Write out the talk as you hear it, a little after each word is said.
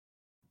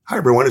Hi,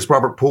 everyone. It's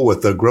Robert Poole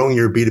with the Growing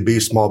Your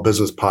B2B Small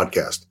Business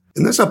Podcast.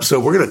 In this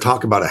episode, we're going to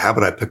talk about a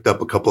habit I picked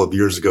up a couple of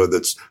years ago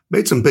that's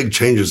made some big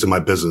changes in my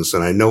business,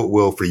 and I know it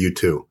will for you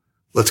too.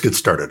 Let's get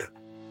started.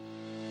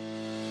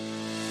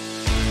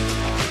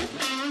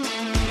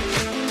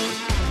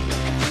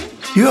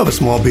 Do you have a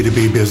small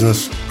B2B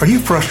business? Are you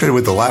frustrated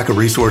with the lack of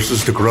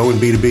resources to grow in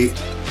B2B?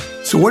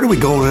 So where do we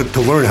go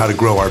to learn how to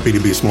grow our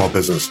B2B small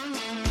business?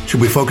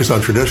 Should we focus on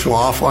traditional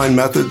offline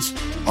methods,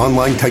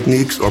 online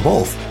techniques, or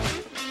both?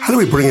 How do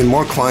we bring in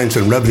more clients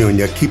and revenue and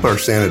yet keep our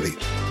sanity?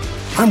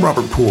 I'm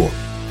Robert Poole.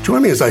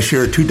 Join me as I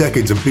share 2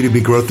 decades of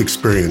B2B growth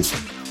experience,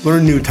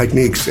 learn new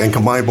techniques, and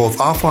combine both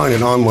offline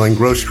and online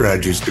growth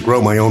strategies to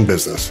grow my own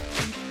business.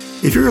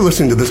 If you're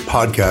listening to this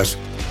podcast,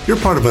 you're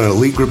part of an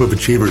elite group of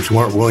achievers who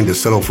aren't willing to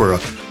settle for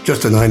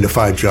just a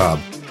 9-to-5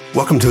 job.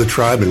 Welcome to the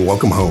tribe and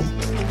welcome home.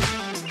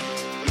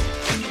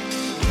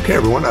 Okay,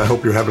 everyone, I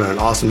hope you're having an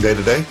awesome day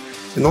today.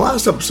 In the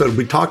last episode,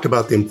 we talked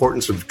about the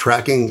importance of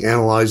tracking,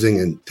 analyzing,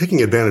 and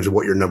taking advantage of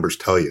what your numbers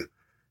tell you.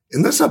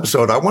 In this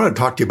episode, I want to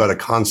talk to you about a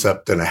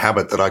concept and a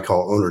habit that I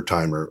call owner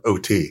time, or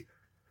OT.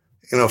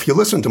 If you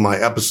listen to my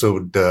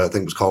episode, I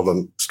think it was called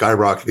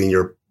Skyrocketing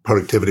Your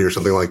Productivity or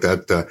something like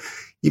that,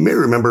 you may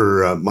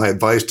remember my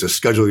advice to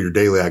schedule your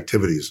daily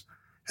activities.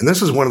 And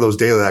this is one of those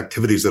daily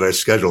activities that I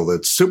schedule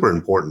that's super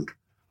important.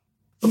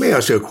 Let me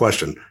ask you a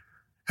question.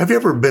 Have you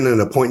ever been in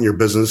a point in your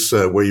business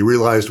where you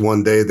realized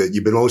one day that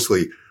you've been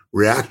mostly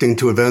reacting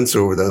to events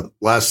over the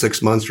last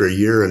 6 months or a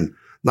year and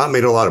not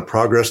made a lot of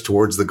progress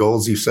towards the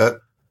goals you set?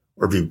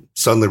 Or have you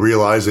suddenly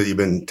realized that you've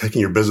been taking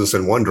your business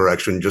in one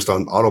direction just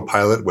on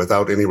autopilot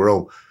without any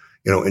real,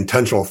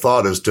 intentional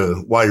thought as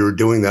to why you were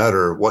doing that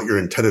or what your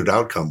intended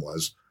outcome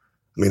was?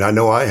 I mean, I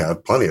know I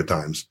have plenty of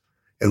times.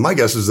 And my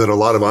guess is that a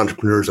lot of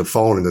entrepreneurs have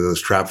fallen into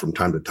this trap from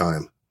time to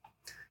time.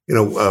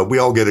 We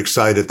all get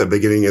excited at the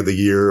beginning of the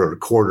year or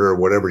quarter or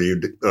whatever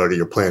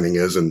your planning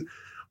is. And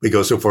we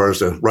go so far as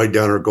to write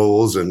down our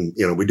goals and,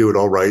 we do it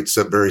all right,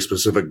 set very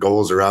specific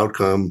goals or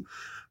outcome,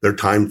 their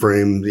time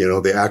frame,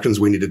 the actions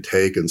we need to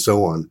take and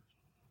so on.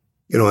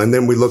 And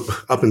then we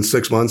look up in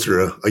 6 months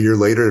or a year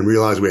later and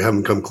realize we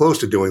haven't come close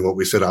to doing what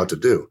we set out to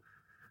do.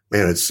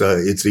 Man,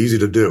 it's easy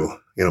to do.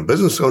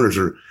 Business owners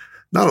are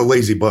not a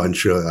lazy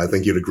bunch. I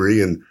think you'd agree.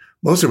 And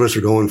most of us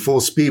are going full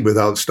speed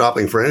without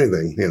stopping for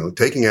anything,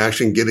 taking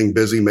action, getting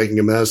busy, making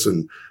a mess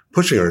and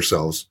pushing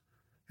ourselves.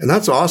 And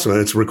that's awesome.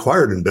 And it's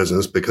required in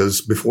business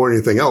because before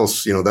anything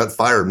else, that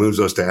fire moves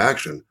us to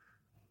action.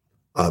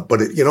 But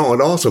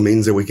it also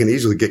means that we can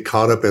easily get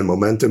caught up in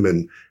momentum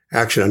and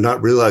action and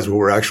not realize what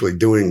we're actually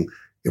doing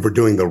if we're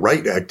doing the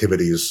right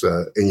activities.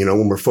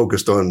 When we're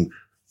focused on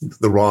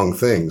the wrong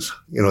things,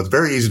 it's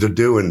very easy to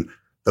do. And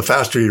the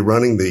faster you're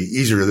running, the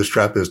easier this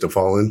trap is to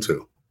fall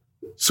into.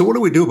 So what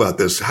do we do about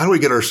this? How do we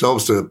get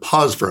ourselves to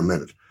pause for a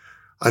minute?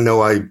 I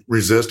know I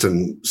resist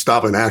and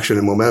stop in action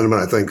and momentum.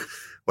 And I think,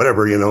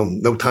 whatever,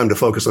 no time to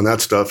focus on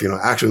that stuff.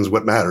 Action is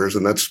what matters.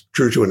 And that's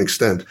true to an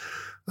extent.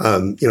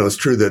 It's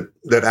true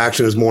that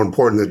action is more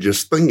important than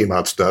just thinking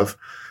about stuff.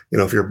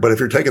 If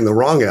you're taking the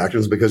wrong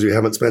actions because you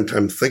haven't spent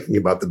time thinking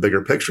about the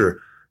bigger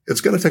picture,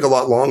 it's going to take a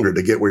lot longer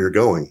to get where you're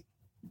going.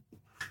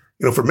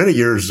 For many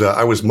years,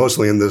 I was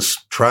mostly in this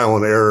trial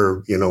and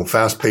error,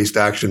 fast-paced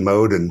action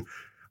mode. And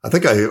I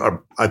think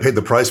I paid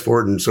the price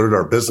for it, and so did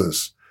our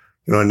business.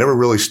 I never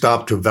really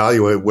stopped to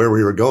evaluate where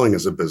we were going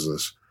as a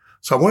business.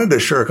 So I wanted to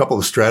share a couple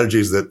of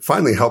strategies that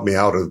finally helped me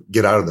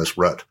get out of this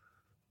rut.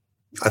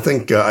 I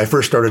think I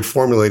first started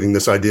formulating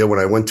this idea when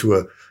I went to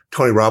a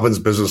Tony Robbins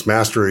Business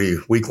Mastery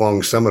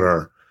week-long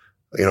seminar.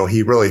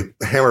 He really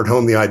hammered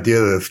home the idea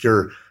that if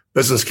your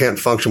business can't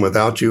function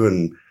without you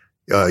and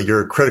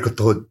you're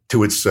critical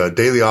to its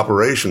daily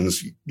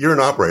operations, you're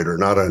an operator,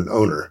 not an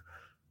owner.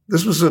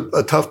 This was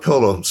a tough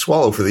pill to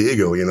swallow for the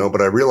ego,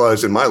 but I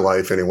realized in my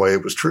life anyway,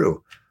 it was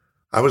true.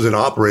 I was in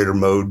operator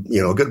mode,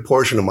 a good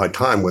portion of my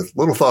time with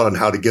little thought on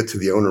how to get to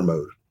the owner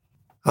mode.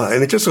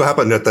 And it just so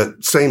happened at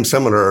that same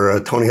seminar,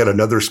 Tony had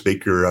another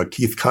speaker,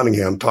 Keith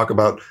Cunningham, talk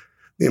about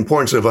the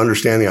importance of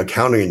understanding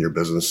accounting in your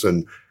business.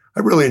 And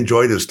I really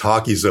enjoyed his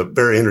talk. He's a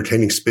very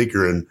entertaining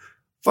speaker and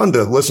fun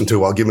to listen to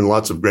while giving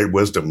lots of great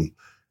wisdom.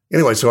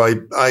 Anyway, so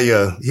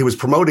he was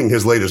promoting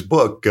his latest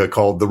book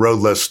called The Road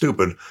Less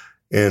Stupid.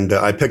 And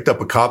I picked up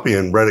a copy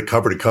and read it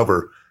cover to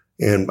cover.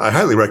 And I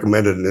highly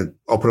recommend it. And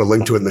I'll put a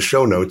link to it in the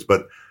show notes.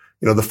 But,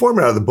 the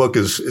format of the book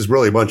is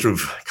really a bunch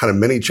of kind of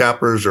mini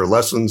chapters or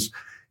lessons,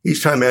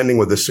 each time ending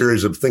with a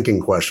series of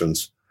thinking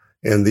questions.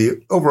 And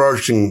the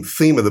overarching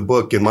theme of the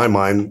book, in my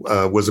mind,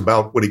 was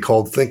about what he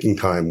called thinking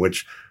time,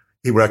 which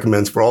he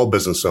recommends for all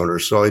business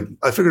owners. So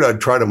I figured I'd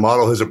try to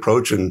model his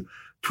approach and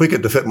tweak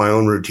it to fit my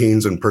own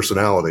routines and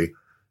personality.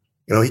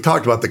 He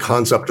talked about the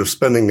concept of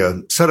spending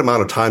a set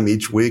amount of time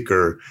each week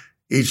or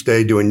each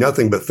day doing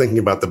nothing but thinking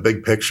about the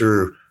big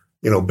picture,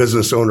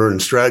 business owner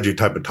and strategy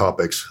type of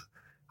topics.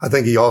 I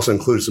think he also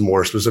included some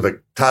more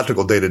specific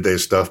tactical day-to-day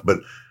stuff, but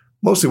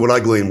mostly what I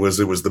gleaned was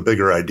it was the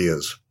bigger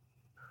ideas.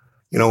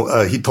 He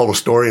told a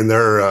story in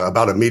there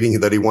about a meeting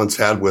that he once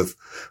had with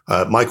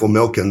Michael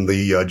Milken,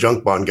 the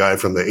junk bond guy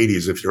from the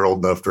 80s, if you're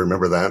old enough to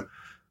remember that.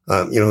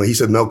 He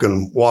said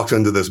Milken walked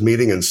into this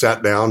meeting and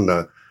sat down.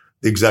 The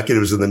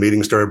executives in the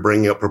meeting started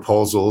bringing up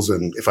proposals.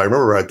 And if I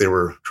remember right, they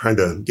were trying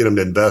to get him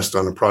to invest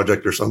on a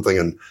project or something.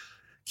 And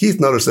Keith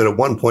noticed that at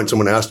one point,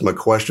 someone asked him a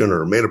question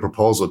or made a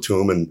proposal to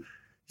him. And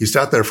he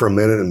sat there for a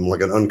minute in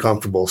like an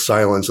uncomfortable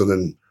silence and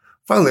then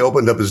finally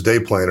opened up his day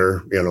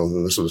planner.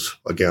 And this was,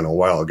 again, a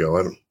while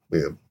ago. We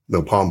have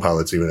no Palm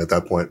Pilots even at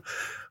that point.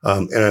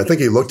 And I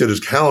think he looked at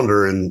his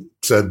calendar and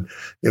said,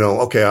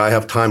 okay, I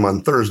have time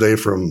on Thursday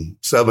from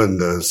 7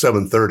 to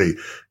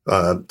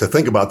 7:30 to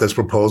think about this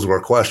proposal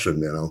or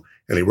question,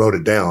 and he wrote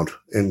it down.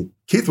 And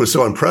Keith was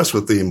so impressed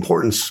with the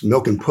importance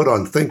Milken put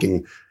on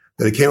thinking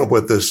that he came up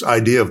with this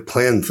idea of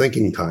planned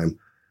thinking time.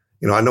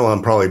 I know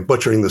I'm probably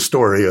butchering the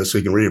story so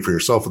you can read it for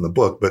yourself in the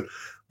book, but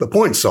the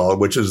point's solid,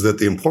 which is that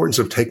the importance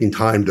of taking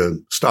time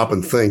to stop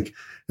and think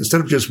instead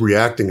of just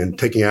reacting and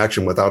taking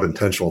action without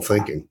intentional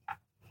thinking.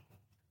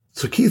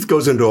 So Keith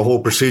goes into a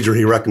whole procedure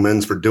he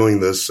recommends for doing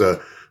this.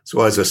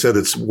 So as I said,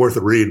 it's worth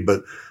a read,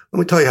 but let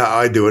me tell you how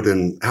I do it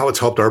and how it's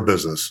helped our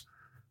business.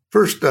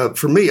 First,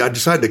 for me, I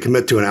decided to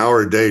commit to an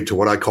hour a day to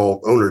what I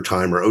call owner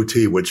time or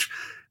OT, which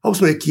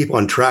helps me keep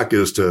on track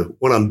as to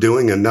what I'm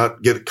doing and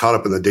not get caught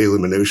up in the daily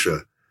minutia.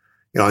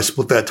 I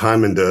split that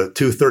time into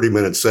 2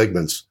 30-minute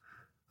segments.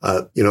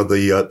 So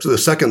the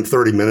second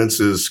 30 minutes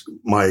is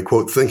my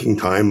quote thinking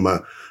time,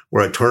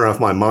 where I turn off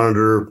my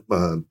monitor,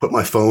 put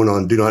my phone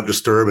on do not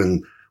disturb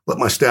and let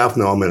my staff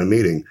know I'm in a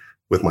meeting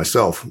with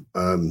myself.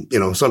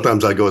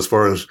 Sometimes I go as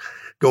far as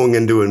going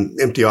into an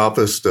empty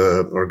office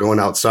or going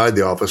outside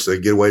the office to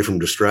get away from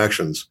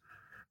distractions.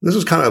 And this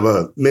is kind of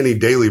a mini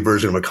daily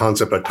version of a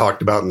concept I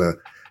talked about in the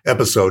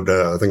episode.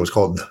 I think it was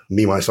called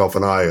Me, Myself,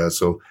 and I.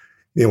 So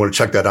you want to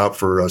check that out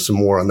for some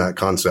more on that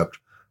concept.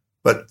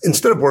 But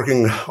instead of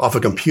working off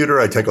a computer,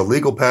 I take a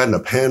legal pad and a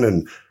pen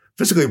and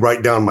physically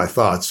write down my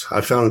thoughts.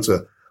 I found it's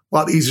a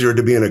lot easier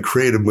to be in a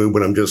creative mood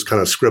when I'm just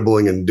kind of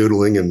scribbling and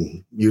doodling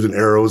and using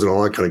arrows and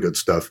all that kind of good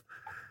stuff.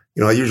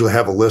 I usually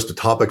have a list of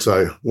topics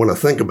I want to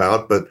think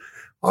about, but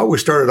I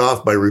always started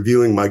off by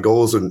reviewing my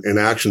goals and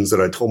actions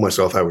that I told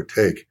myself I would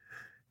take.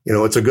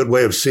 It's a good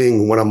way of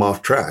seeing when I'm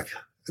off track.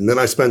 And then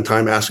I spend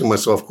time asking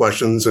myself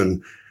questions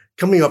and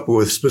coming up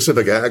with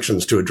specific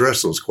actions to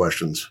address those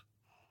questions.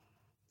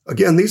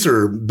 Again, these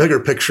are bigger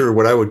picture,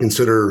 what I would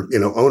consider,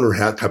 owner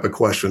hat type of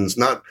questions,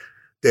 not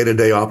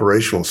day-to-day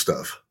operational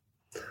stuff.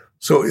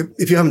 So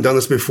if you haven't done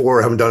this before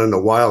or haven't done it in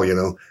a while,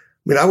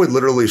 I would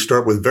literally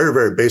start with very,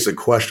 very basic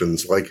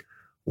questions like,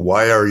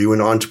 why are you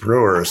an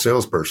entrepreneur or a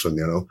salesperson?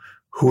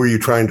 Who are you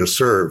trying to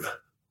serve?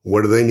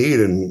 What do they need?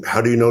 And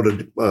how do you know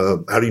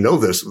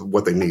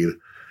what they need?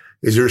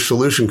 Is your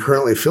solution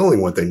currently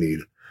filling what they need?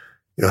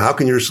 How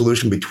can your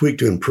solution be tweaked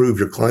to improve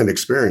your client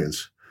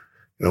experience?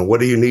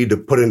 What do you need to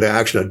put into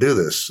action to do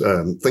this?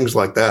 Things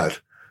like that.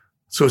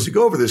 So as you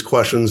go over these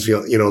questions,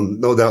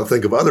 no doubt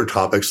think of other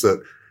topics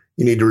that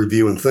you need to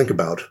review and think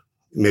about.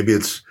 Maybe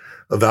it's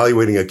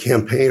evaluating a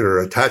campaign or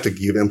a tactic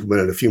you've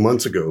implemented a few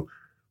months ago,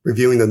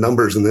 reviewing the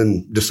numbers and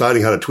then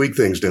deciding how to tweak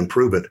things to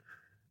improve it.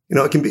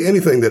 It can be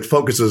anything that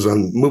focuses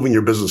on moving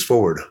your business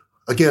forward.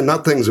 Again,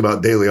 not things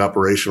about daily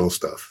operational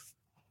stuff.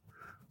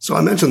 So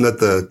I mentioned that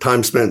the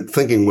time spent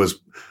thinking was,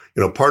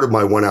 part of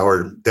my 1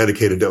 hour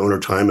dedicated to owner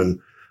time. And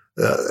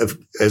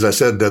as I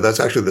said, that's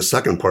actually the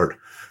second part.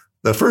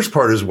 The first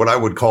part is what I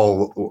would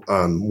call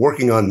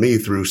working on me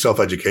through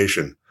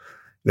self-education.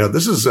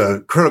 This is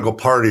a critical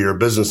part of your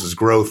business's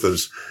growth,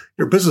 as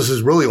your business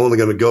is really only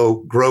going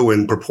to grow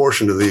in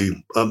proportion to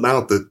the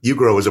amount that you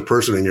grow as a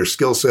person and your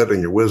skill set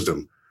and your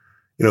wisdom.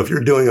 If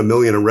you're doing $1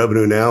 million in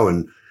revenue now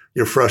and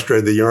you're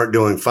frustrated that you aren't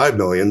doing $5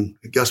 million,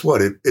 guess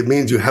what? It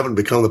means you haven't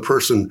become the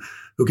person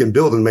who can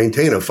build and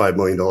maintain a $5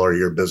 million a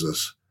year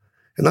business.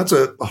 And that's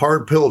a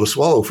hard pill to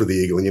swallow for the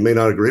ego. And you may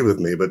not agree with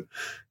me, but,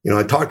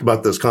 I talked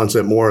about this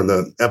concept more in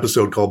the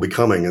episode called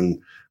Becoming,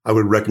 and I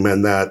would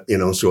recommend that,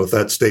 so if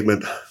that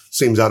statement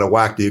seems out of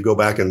whack to you, go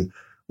back and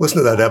listen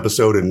to that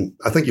episode, and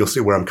I think you'll see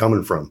where I'm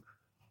coming from.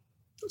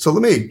 So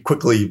let me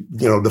quickly,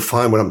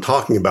 define what I'm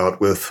talking about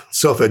with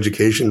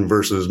self-education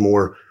versus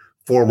more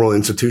formal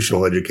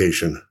institutional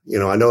education.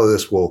 I know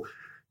this will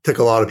tick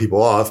a lot of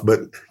people off, but,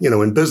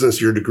 in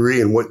business, your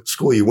degree and what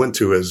school you went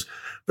to has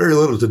very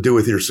little to do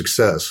with your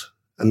success.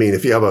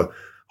 If you have a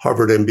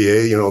Harvard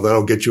MBA,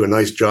 that'll get you a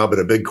nice job at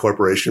a big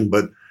corporation,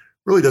 but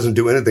really doesn't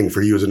do anything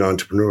for you as an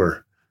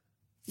entrepreneur.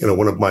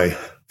 One of my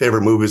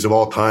favorite movies of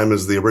all time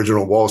is the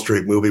original Wall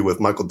Street movie with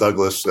Michael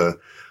Douglas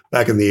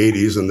back in the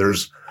 80s. And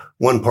there's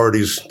one part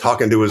he's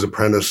talking to his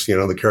apprentice,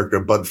 the character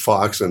Bud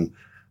Fox, and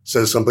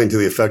says something to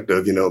the effect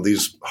of,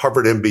 these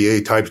Harvard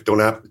MBA types don't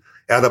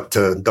add up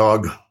to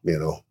dog,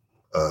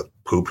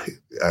 poop.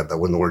 That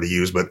wasn't the word to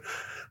use, but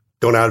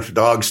don't add up to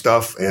dog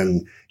stuff.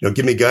 And,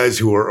 give me guys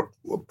who are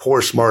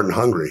poor, smart, and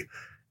hungry.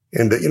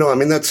 And,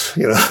 that's,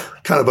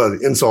 kind of an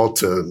insult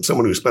to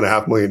someone who spent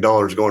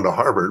 $500,000 going to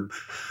Harvard.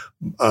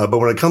 But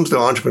when it comes to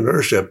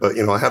entrepreneurship,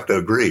 I have to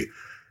agree.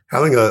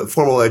 Having a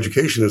formal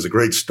education is a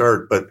great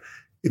start. But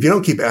if you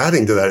don't keep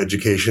adding to that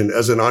education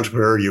as an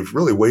entrepreneur, you've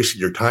really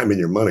wasted your time and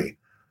your money.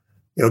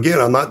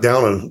 Again, I'm not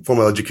down on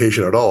formal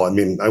education at all. I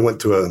mean, I went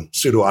to a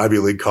pseudo Ivy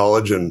League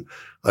college, and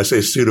I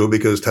say pseudo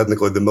because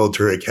technically the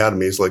military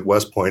academies like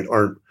West Point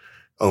aren't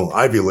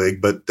Ivy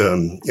League, but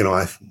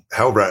I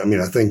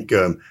think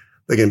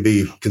they can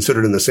be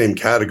considered in the same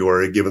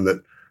category, given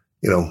that,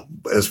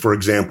 as for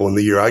example, in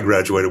the year I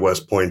graduated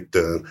West Point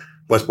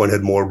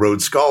had more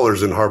Rhodes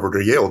Scholars than Harvard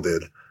or Yale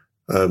did.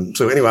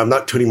 So anyway, I'm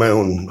not tooting my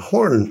own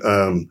horn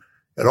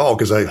at all,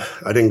 because I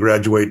didn't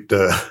graduate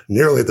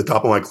nearly at the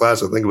top of my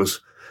class. I think it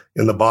was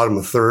in the bottom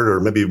of third,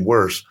 or maybe even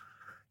worse.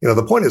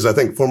 The point is, I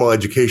think formal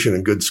education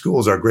and good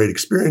schools are great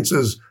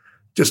experiences,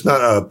 just not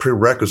a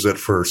prerequisite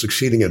for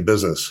succeeding in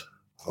business.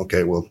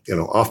 Okay, well,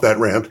 off that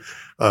rant,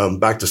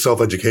 back to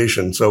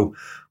self-education. So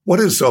what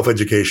is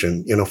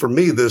self-education? For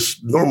me,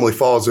 this normally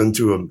falls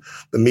into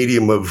the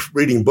medium of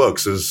reading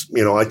books, as,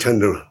 I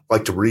tend to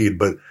like to read,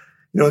 but,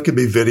 it could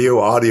be video,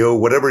 audio,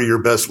 whatever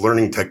your best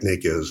learning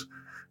technique is.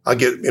 I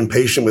get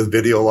impatient with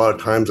video a lot of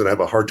times and I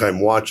have a hard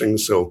time watching.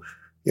 So,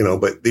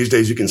 but these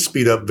days you can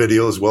speed up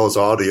video as well as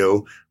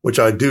audio, which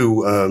I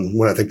do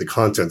when I think the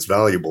content's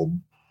valuable.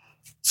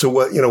 So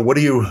what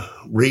do you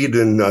read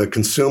and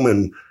consume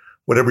in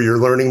whatever your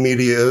learning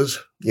media is?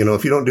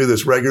 If you don't do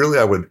this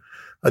regularly,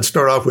 I'd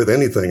start off with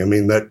anything. I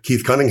mean, that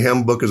Keith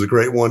Cunningham book is a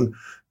great one,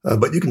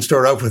 but you can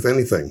start off with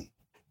anything.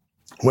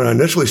 When I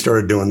initially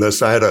started doing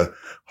this, I had a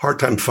hard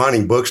time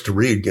finding books to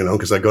read,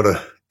 because I go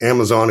to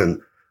Amazon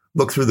and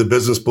look through the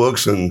business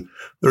books, and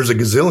there's a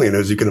gazillion,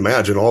 as you can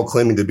imagine, all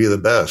claiming to be the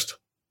best.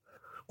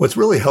 What's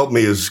really helped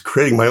me is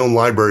creating my own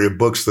library of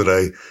books that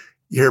I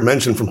hear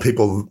mentioned from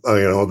people,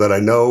 that I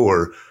know,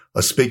 or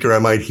a speaker I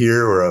might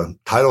hear, or a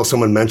title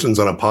someone mentions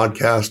on a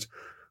podcast.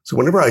 So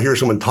whenever I hear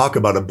someone talk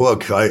about a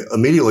book, I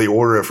immediately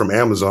order it from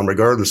Amazon,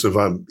 regardless if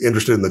I'm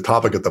interested in the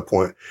topic at that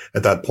point.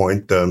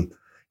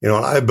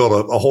 I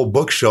built a whole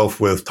bookshelf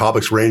with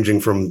topics ranging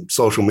from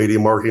social media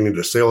marketing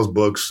to sales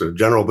books, to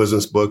general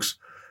business books.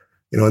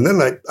 And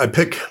then I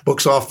pick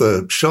books off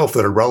the shelf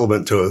that are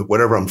relevant to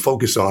whatever I'm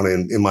focused on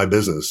in my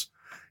business.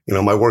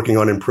 Am I working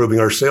on improving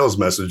our sales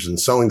message and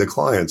selling to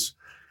clients?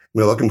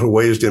 Am I looking for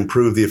ways to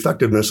improve the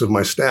effectiveness of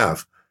my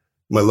staff?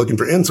 Am I looking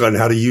for insight on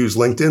how to use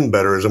LinkedIn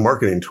better as a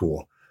marketing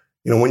tool?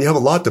 When you have a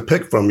lot to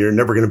pick from, you're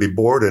never going to be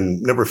bored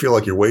and never feel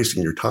like you're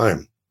wasting your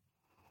time.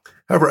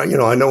 However, I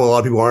know a lot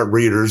of people aren't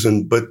readers,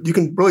 but you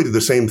can really do the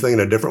same thing in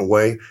a different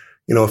way.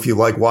 If you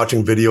like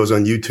watching videos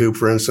on YouTube,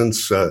 for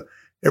instance,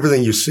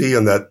 everything you see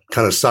on that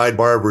kind of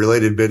sidebar of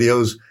related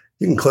videos,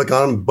 you can click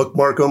on them,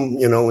 bookmark them,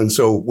 and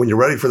so when you're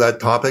ready for that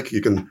topic,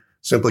 you can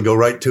simply go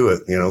right to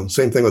it.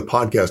 Same thing with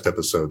podcast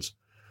episodes.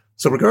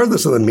 So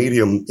regardless of the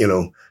medium,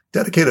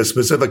 dedicate a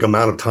specific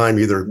amount of time,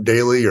 either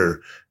daily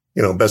or,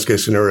 best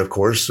case scenario, of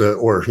course,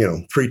 or,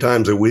 3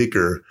 times a week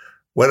or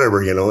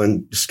whatever,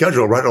 and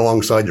schedule right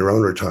alongside your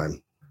owner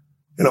time.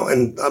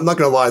 And I'm not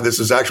going to lie, this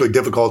is actually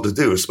difficult to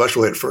do,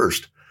 especially at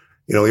first.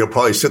 You'll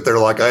probably sit there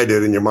like I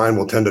did and your mind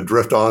will tend to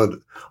drift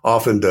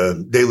off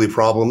into daily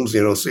problems,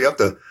 so you have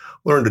to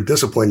learn to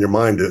discipline your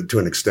mind to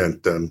an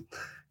extent.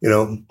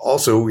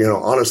 Also,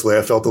 honestly,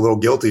 I felt a little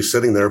guilty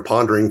sitting there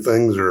pondering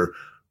things or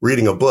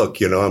reading a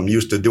book. I'm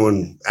used to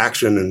doing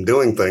action and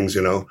doing things,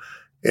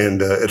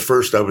 and at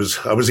first I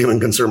was even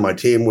concerned my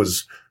team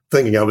was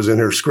thinking I was in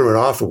here screwing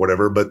off or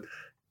whatever. But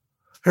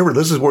however,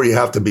 this is where you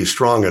have to be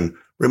strong and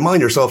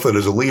remind yourself that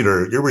as a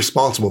leader, you're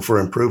responsible for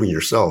improving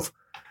yourself.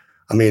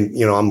 I mean,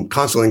 I'm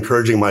constantly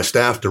encouraging my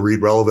staff to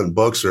read relevant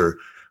books or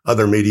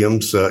other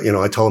mediums.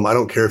 I tell them, I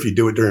don't care if you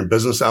do it during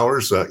business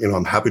hours.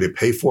 I'm happy to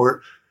pay for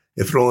it.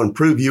 If it'll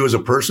improve you as a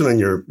person and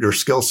your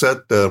skill set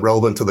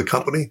relevant to the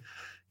company,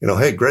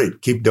 hey,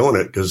 great, keep doing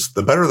it, because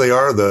the better they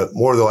are, the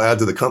more they'll add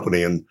to the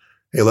company. And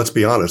hey, let's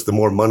be honest, the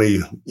more money,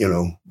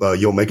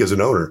 you'll make as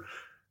an owner.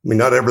 I mean,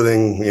 not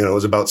everything,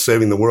 is about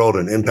saving the world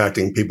and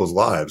impacting people's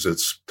lives.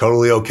 It's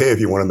totally okay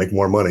if you want to make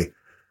more money.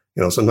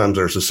 Sometimes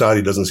our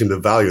society doesn't seem to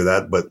value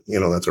that, but,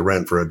 that's a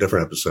rant for a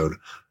different episode.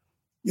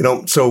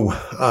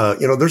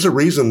 There's a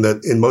reason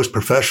that in most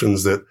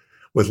professions that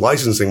with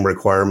licensing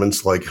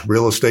requirements like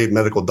real estate,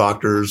 medical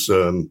doctors,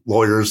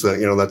 lawyers,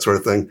 that sort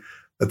of thing,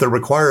 that they're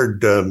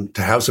required to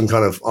have some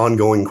kind of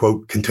ongoing,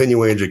 quote,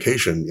 continuing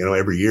education,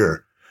 every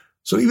year.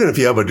 So even if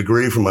you have a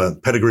degree from a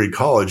pedigreed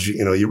college,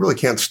 you really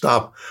can't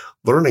stop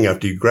learning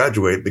after you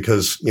graduate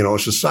because,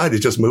 society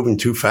is just moving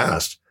too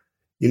fast.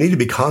 You need to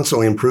be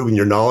constantly improving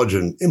your knowledge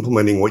and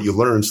implementing what you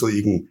learn so that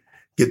you can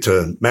get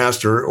to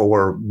master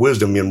or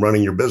wisdom in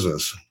running your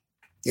business.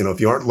 If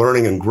you aren't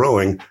learning and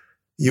growing,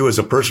 you as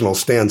a person will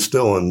stand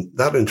still, and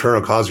that in turn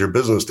will cause your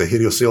business to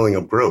hit a ceiling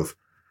of growth.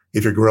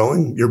 If you're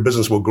growing, your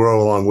business will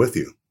grow along with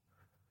you.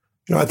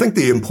 I think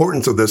the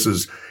importance of this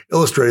is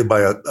illustrated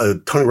by a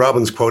Tony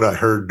Robbins quote I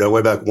heard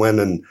way back when,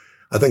 and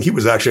I think he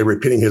was actually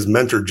repeating his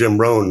mentor, Jim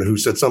Rohn, who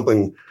said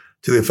something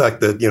to the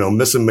effect that,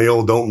 miss a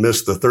meal, don't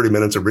miss the 30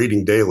 minutes of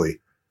reading daily.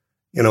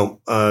 So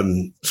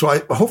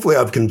hopefully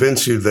I've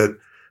convinced you that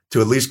to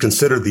at least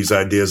consider these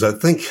ideas. I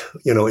think,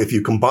 if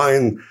you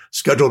combine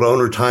scheduled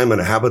owner time and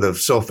a habit of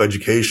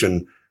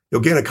self-education,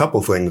 you'll gain a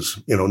couple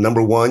things.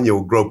 Number one,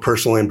 you'll grow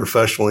personally and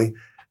professionally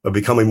by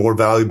becoming more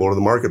valuable to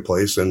the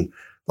marketplace. And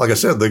like I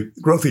said, the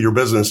growth of your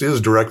business is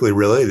directly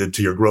related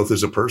to your growth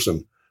as a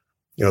person.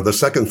 The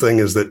second thing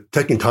is that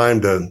taking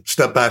time to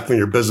step back from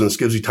your business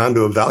gives you time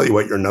to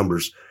evaluate your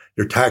numbers,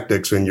 your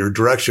tactics, and your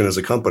direction as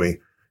a company,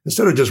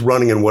 instead of just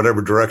running in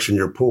whatever direction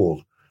you're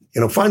pulled.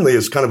 Finally,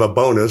 as kind of a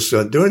bonus,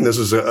 doing this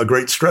is a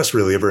great stress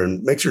reliever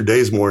and makes your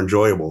days more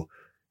enjoyable.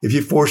 If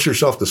you force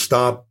yourself to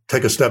stop,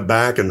 take a step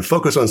back, and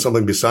focus on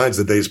something besides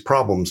the day's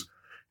problems,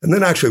 and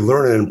then actually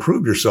learn and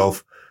improve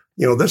yourself,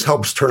 this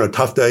helps turn a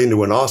tough day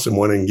into an awesome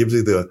one and gives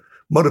you the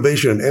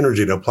motivation and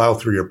energy to plow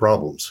through your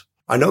problems.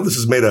 I know this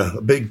has made a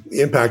big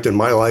impact in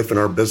my life and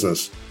our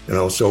business.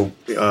 So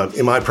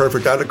am I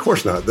perfect at it? Of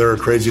course not. There are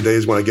crazy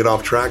days when I get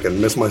off track and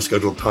miss my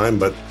scheduled time.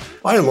 But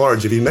by and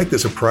large, if you make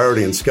this a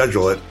priority and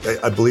schedule it,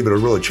 I believe it'll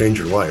really change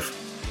your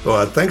life.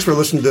 So thanks for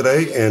listening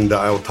today, and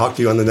I will talk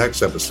to you on the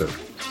next episode.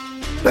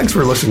 Thanks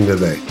for listening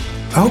today.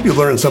 I hope you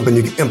learned something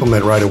you can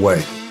implement right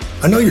away.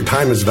 I know your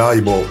time is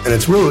valuable, and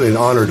it's really an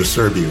honor to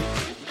serve you.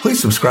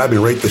 Please subscribe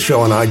and rate the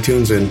show on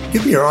iTunes and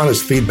give me your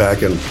honest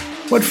feedback and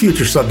what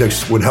future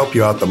subjects would help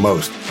you out the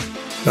most.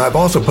 Now, I've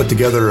also put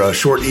together a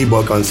short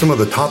ebook on some of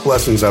the top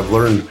lessons I've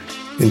learned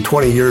in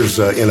 20 years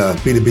in a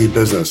B2B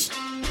business.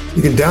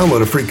 You can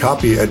download a free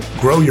copy at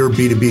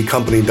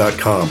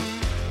growyourb2bcompany.com.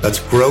 That's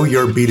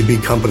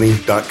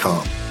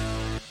growyourb2bcompany.com.